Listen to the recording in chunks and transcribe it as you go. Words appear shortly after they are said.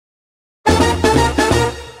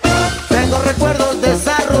recuerdos de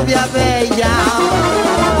esa rubia bella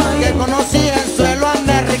que conocí en suelo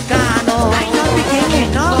americano. Ay, no, dije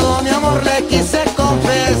que no. Todo mi amor le quise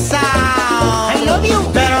confesar, I love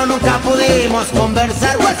you. pero nunca pudimos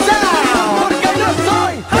conversar. What's up? Porque yo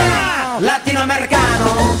soy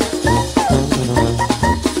latinoamericano.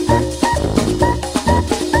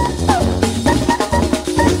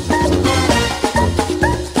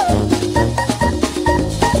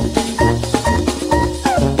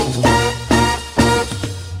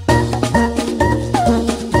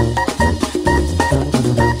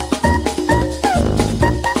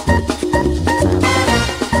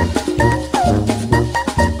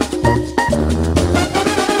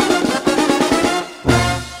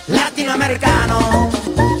 Latinoamericano.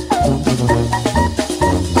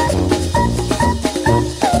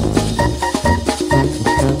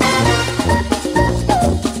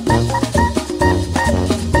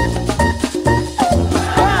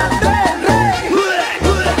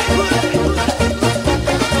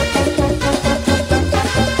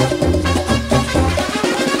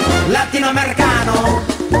 Latinoamericano.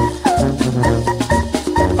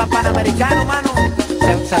 Panamericano, mano.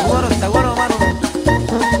 Seguro, seguro, mano.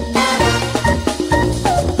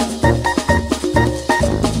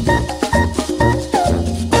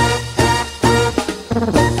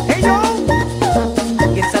 Hey yo,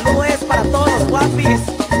 y el saludo es para todos los guapis,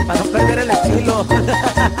 para no perder el estilo.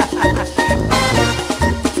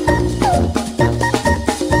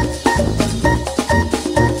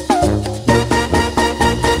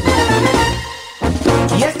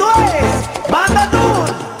 Y esto es Banda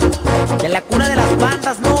Tour, de la cuna de las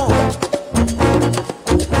bandas, no.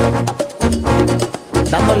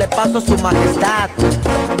 Dándole paso a su majestad,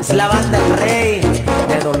 es la banda El Rey,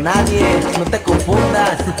 de Don Nadie, no te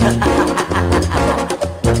confundas.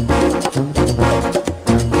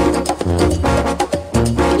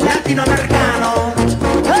 Latinoamericano.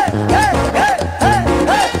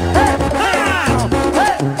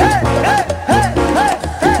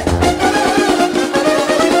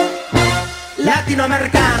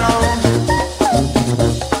 Latinoamericano.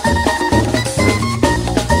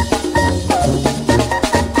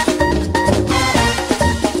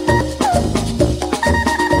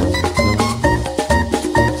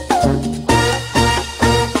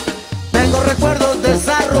 Tengo recuerdos de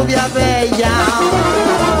esa rubia bella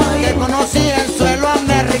que conocí en suelo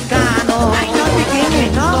americano. Ay, no, dije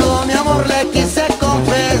que no. Todo mi amor le quise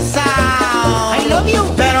confesar, I love you.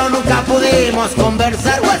 pero nunca pudimos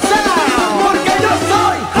conversar. What's up? Porque yo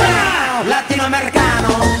soy latinoamericano.